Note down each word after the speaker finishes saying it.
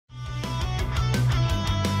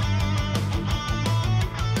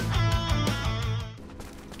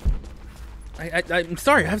I'm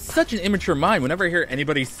sorry, I have such an immature mind. Whenever I hear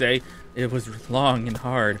anybody say it was long and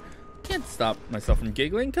hard, I can't stop myself from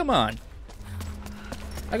giggling. Come on.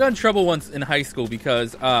 I got in trouble once in high school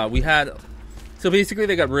because we had... So basically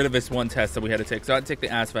they got rid of this one test that we had to take. So I had to take the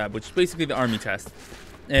ASVAB, which is basically the Army test.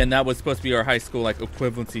 And that was supposed to be our high school like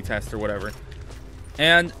equivalency test or whatever.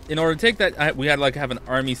 And in order to take that, we had to like have an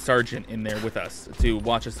Army sergeant in there with us to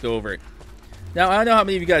watch us go over it. Now, I don't know how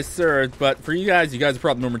many of you guys served, but for you guys are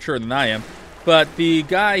probably more mature than I am. But the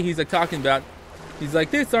guy he's like talking about, he's like,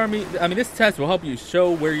 this test will help you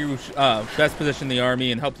show where you best position in the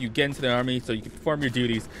Army and help you get into the Army so you can perform your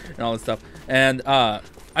duties and all this stuff. And I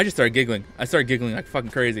just started giggling. I started giggling like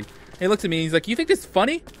fucking crazy. He looks at me and he's like, you think this is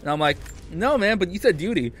funny? And I'm like, no, man, but you said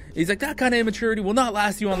duty. He's like, that kind of immaturity will not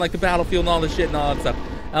last you on like the battlefield and all this shit and all that stuff.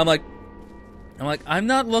 And I'm like, I'm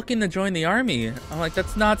not looking to join the Army. I'm like,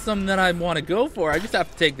 that's not something that I want to go for. I just have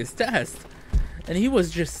to take this test. And he was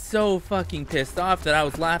just so fucking pissed off that I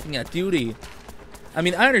was laughing at duty. I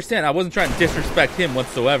mean, I understand. I wasn't trying to disrespect him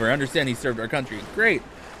whatsoever. I understand he served our country. Great.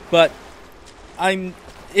 But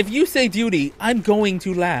if you say duty, I'm going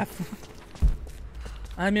to laugh.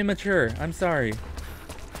 I'm immature. I'm sorry.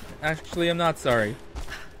 Actually, I'm not sorry.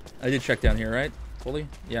 I did check down here, right? Fully?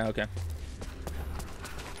 Yeah, okay.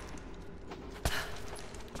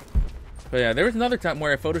 But yeah, there was another time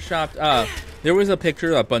where I photoshopped, there was a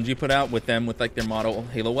picture that Bungie put out with them with like their model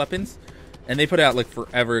Halo weapons. And they put it out like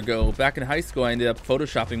forever ago. Back in high school, I ended up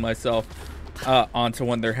photoshopping myself onto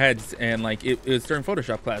one of their heads. And like, it was during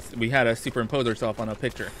Photoshop class. We had to superimpose ourselves on a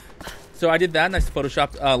picture. So I did that and I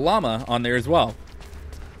photoshopped Llama on there as well.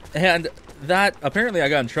 And that, apparently I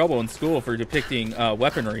got in trouble in school for depicting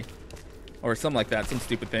weaponry. Or something like that, some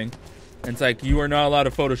stupid thing. And it's like, you are not allowed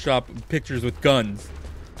to Photoshop pictures with guns.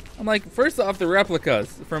 I'm like, first off, the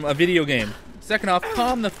replicas from a video game. Second off,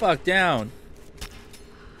 calm the fuck down.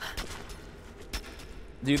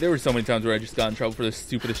 Dude, there were so many times where I just got in trouble for the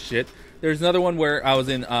stupidest shit. There's another one where I was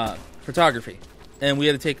in photography. And we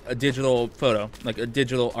had to take a digital photo. Like a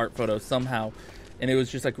digital art photo somehow. And it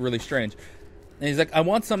was just like really strange. And he's like, I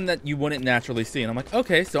want something that you wouldn't naturally see. And I'm like,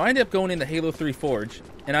 okay. So I ended up going into Halo 3 Forge.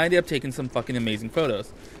 And I ended up taking some fucking amazing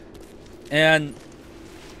photos. And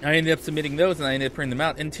I ended up submitting those and I ended up printing them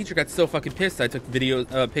out. And the teacher got so fucking pissed I took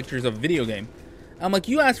pictures of a video game. I'm like,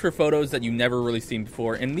 you asked for photos that you never really seen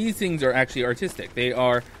before. And these things are actually artistic. They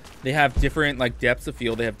have different like depths of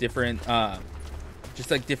field. They have different, oh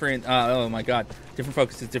my god. Different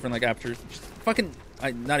focuses, different like apertures. Just fucking,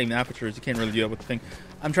 not even apertures. You can't really do that with the thing.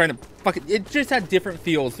 I'm trying to it just had different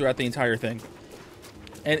feels throughout the entire thing.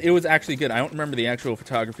 And it was actually good. I don't remember the actual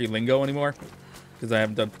photography lingo anymore. Because I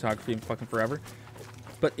haven't done photography in fucking forever.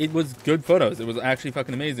 But it was good photos. It was actually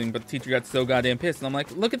fucking amazing. But the teacher got so goddamn pissed. And I'm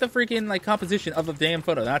like, look at the freaking like composition of the damn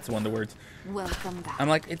photo. That's one of the words. Welcome back. I'm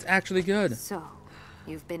like, it's actually good. So,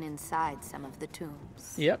 you've been inside some of the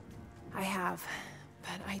tombs. Yep. I have.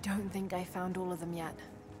 But I don't think I found all of them yet.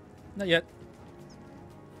 Not yet.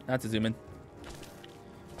 Not to zoom in.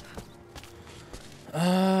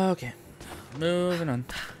 Okay. Moving on.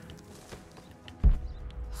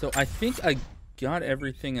 So I think I got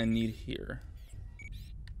everything I need here.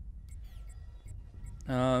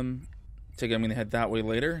 I'm gonna head that way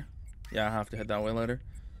later. Yeah, I have to head that way later.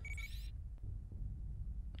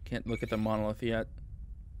 Can't look at the monolith yet.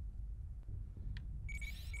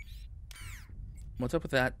 What's up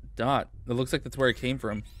with that dot? It looks like that's where I came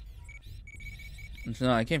from.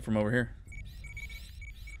 No, I came from over here.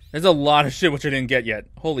 There's a lot of shit which I didn't get yet.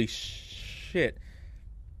 Holy shit.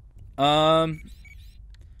 I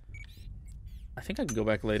think I can go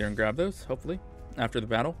back later and grab those, hopefully, after the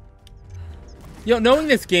battle. Yo, knowing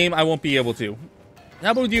this game, I won't be able to.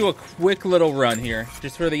 How about we do a quick little run here,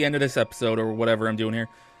 just for the end of this episode, or whatever I'm doing here.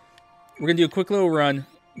 We're going to do a quick little run,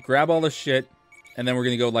 grab all this shit, and then we're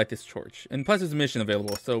going to go light this torch. And plus, there's a mission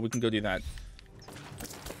available, so we can go do that.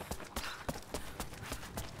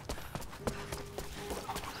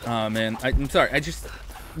 Oh, man. I'm sorry.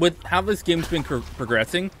 With how this game's been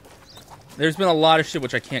progressing, there's been a lot of shit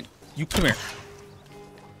which I can't... You come here.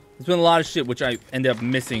 There's been a lot of shit which I end up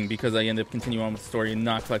missing because I end up continuing on with the story and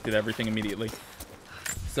not collected everything immediately.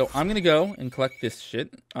 So I'm going to go and collect this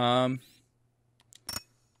shit. Okay.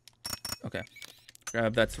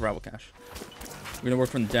 Grab that survival cache. We're going to work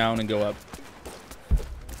from down and go up.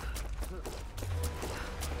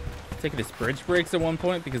 I think this bridge breaks at one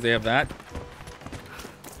point because they have that.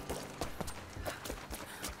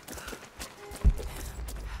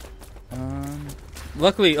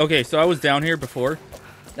 Luckily, okay, so I was down here before.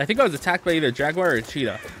 I think I was attacked by either a jaguar or a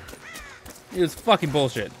cheetah. It was fucking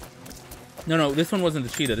bullshit. No, this one wasn't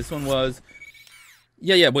the cheetah. This one was...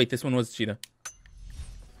 Yeah, wait, this one was the cheetah.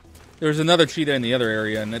 There was another cheetah in the other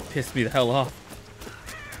area, and it pissed me the hell off.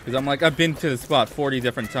 Because I'm like, I've been to the spot 40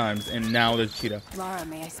 different times, and now there's cheetah. Lara,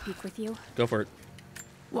 may I speak with you? Go for it.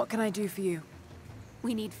 What can I do for you?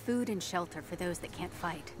 We need food and shelter for those that can't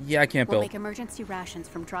fight. Yeah, I can't We'll build. make emergency rations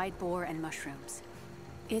from dried boar and mushrooms.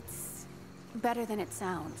 It's better than it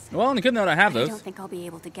sounds. Well, on the good note, I have But I those. don't think I'll be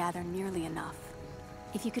able to gather nearly enough.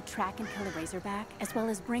 If you could track and kill a razorback, as well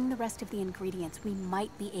as bring the rest of the ingredients, we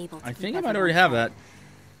might be able to I keep think I might everyone already have fed. that.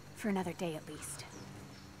 For another day at least.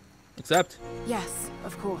 Except, Yes,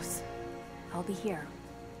 of course. I'll be here.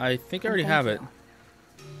 I think I And already thank have it. you.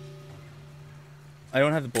 I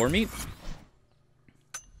don't have the boar meat.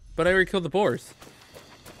 But I already killed the boars.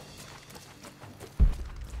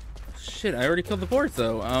 Shit, I already killed the boars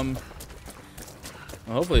though. Well,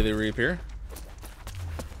 hopefully they reappear.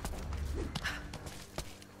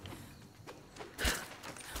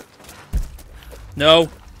 No.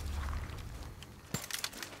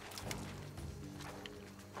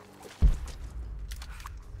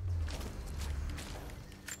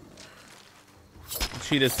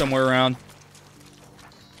 Cheetah's somewhere around.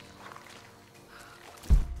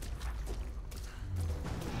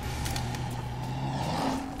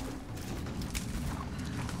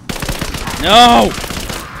 No!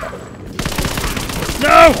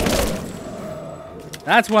 No!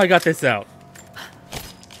 That's why I got this out.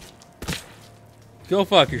 Go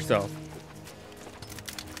fuck yourself.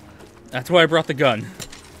 That's why I brought the gun.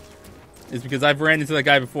 Is because I've ran into that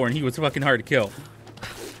guy before and he was fucking hard to kill.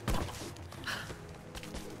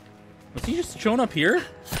 Was he just showing up here?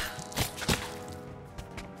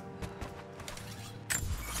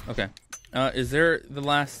 Okay. Is there the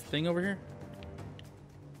last thing over here?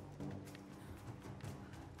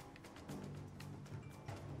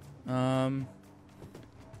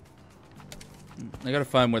 I gotta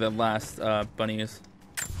find where that last bunny is.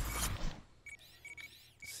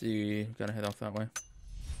 Let's see, gotta head off that way.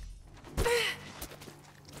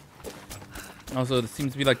 Also, there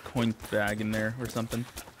seems to be like a coin bag in there or something.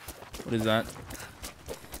 What is that?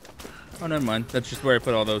 Oh, never mind. That's just where I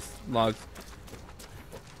put all those logs.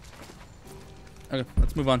 Okay,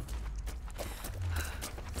 let's move on.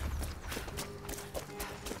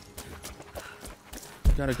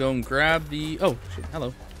 Gotta go and grab the... Oh, shit.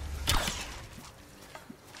 Hello.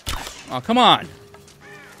 Oh, come on.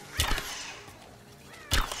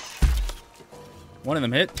 One of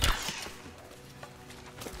them hit.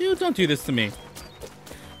 Dude, don't do this to me.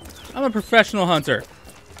 I'm a professional hunter.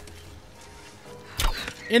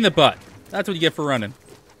 In the butt. That's what you get for running.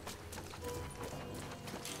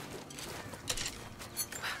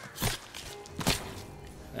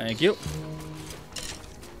 Thank you.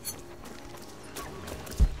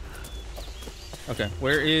 Okay,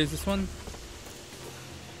 where is this one?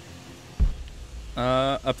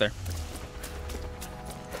 Up there.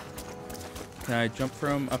 Can I jump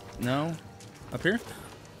from up? No? Up here?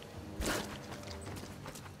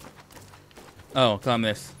 Oh, climb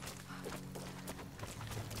this.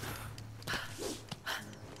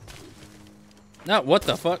 No, what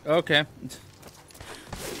the fuck? Okay.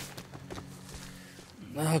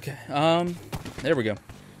 Okay, there we go.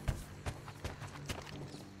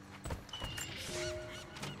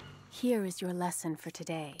 Here is your lesson for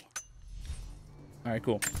today. Alright,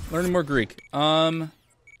 cool. Learning more Greek. There's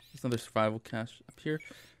another survival cache up here.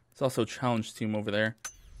 There's also a challenge tomb over there.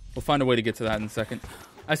 We'll find a way to get to that in a second.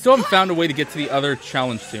 I still haven't found a way to get to the other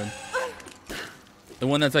challenge tomb. The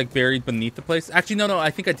one that's like buried beneath the place. Actually, no,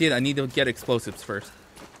 I think I did. I need to get explosives first.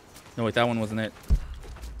 No, wait, that one wasn't it.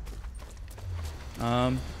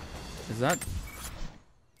 Is that?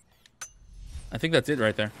 I think that's it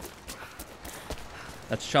right there.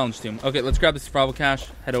 That's challenge tomb. Okay, let's grab the survival cache.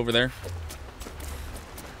 Head over there.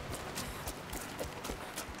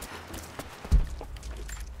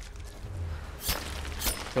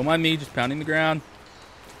 Don't mind me just pounding the ground.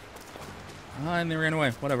 Ah, and they ran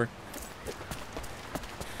away. Whatever.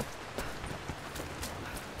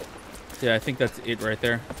 Yeah, I think that's it right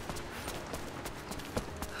there.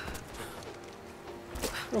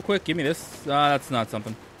 Real quick, give me this. That's not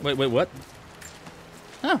something. Wait, what?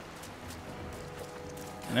 Oh.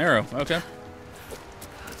 An arrow. Okay.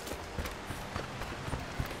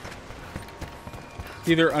 It's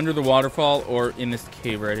either under the waterfall or in this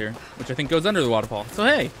cave right here, which I think goes under the waterfall. So,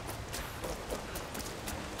 hey.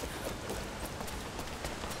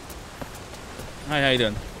 Hi, how you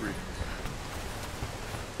doing?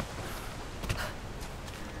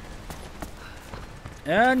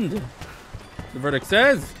 And the verdict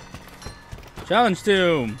says, challenge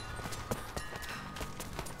tomb.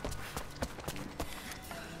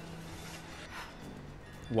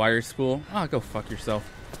 Wire spool. Oh, go fuck yourself.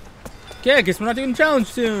 Okay, I guess we're not doing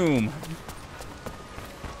challenge tomb.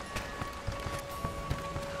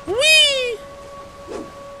 Whee!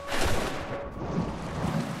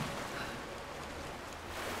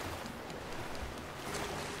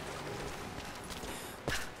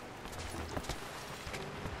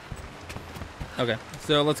 Okay,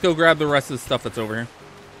 so let's go grab the rest of the stuff that's over here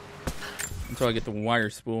until I get the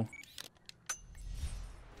wire spool.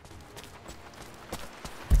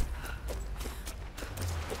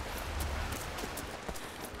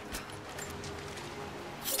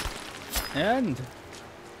 And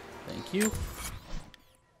thank you.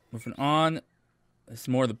 Moving on. There's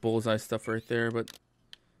more of the bullseye stuff right there, but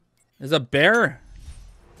there's a bear.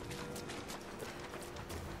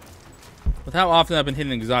 With how often I've been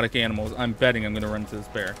hitting exotic animals, I'm betting I'm going to run into this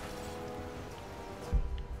bear.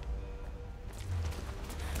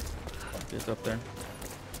 It's up there.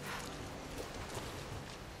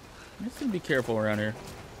 I'm just going to be careful around here.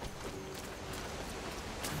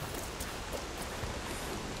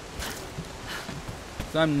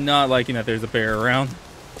 I'm not liking that there's a bear around.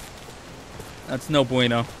 That's no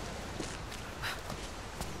bueno.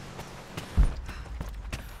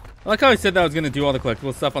 I like how I said that I was gonna do all the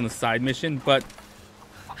collectible stuff on the side mission, but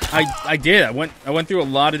I did. I went through a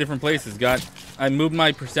lot of different places. I moved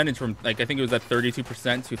my percentage from, like, I think it was at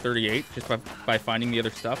 32% to 38 just by finding the other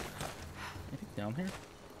stuff. Anything down here?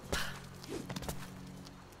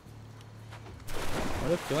 Why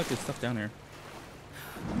do I feel like there's stuff down here?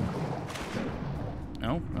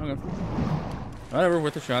 No? Okay. Whatever,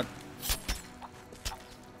 worth a shot.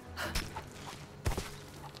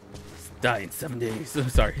 Just die in 7 days.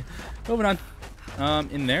 Sorry. Moving on.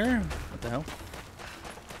 In there? What the hell?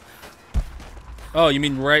 Oh, you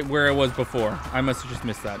mean right where I was before. I must have just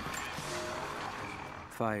missed that.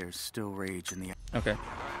 Fires still rage in the... Okay.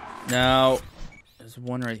 Now, there's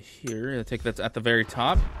one right here. I think that's at the very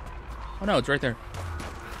top. Oh no, it's right there.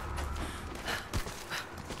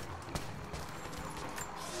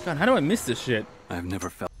 God, how do I miss this shit? I've never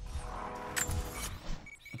felt...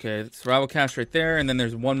 Okay, survival cache right there, and then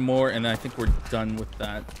there's one more, and I think we're done with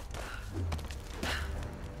that.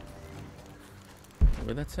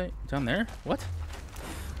 Where'd that say? Down there? What?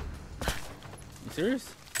 You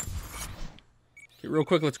serious? Okay, real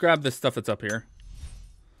quick, let's grab this stuff that's up here.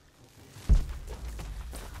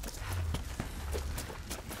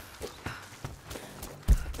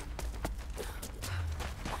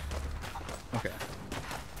 Okay.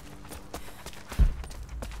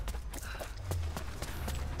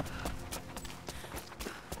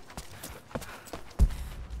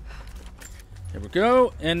 There we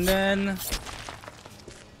go, and then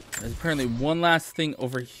there's apparently one last thing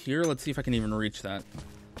over here. Let's see if I can even reach that.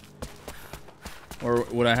 Or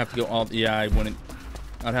would I have to go all... Yeah, I wouldn't.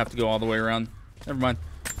 I'd have to go all the way around. Never mind.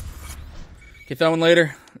 Get that one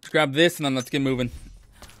later. Let's grab this, and then let's get moving.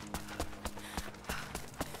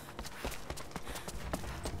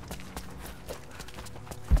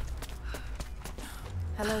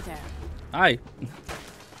 Hello there. Hi.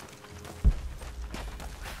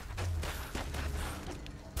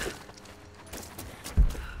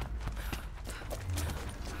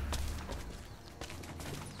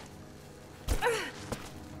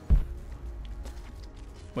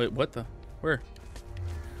 Wait, what the? Where?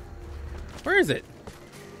 Where is it?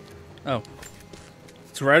 Oh.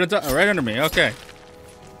 It's right under me. Okay.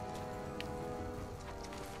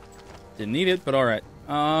 Didn't need it, but alright.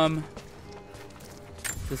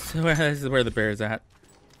 This is where the bear is at.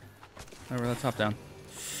 Alright, let's hop down.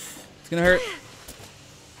 It's gonna hurt.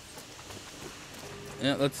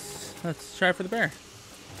 Yeah, let's try for the bear.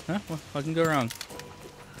 Huh? What can go wrong?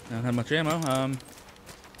 I don't have much ammo.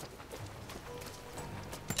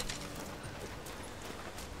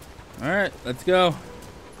 Alright, let's go.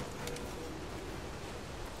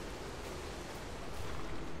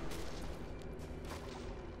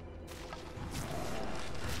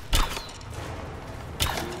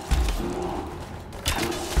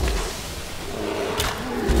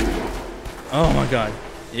 Oh my god.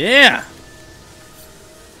 Yeah!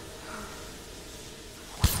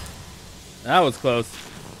 That was close.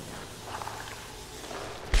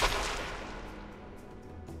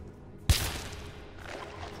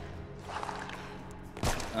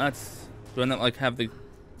 Do I not like have the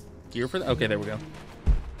gear for that? Okay, there we go.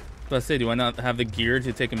 But I say, do I not have the gear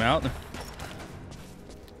to take him out? Do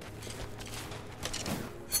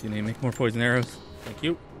you need to make more poison arrows? Thank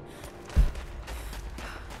you.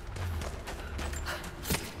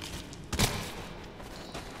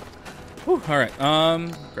 Whew, alright,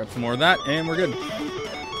 grab some more of that, and we're good.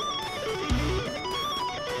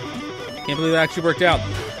 Can't believe that actually worked out.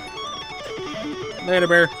 Later,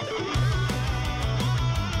 bear.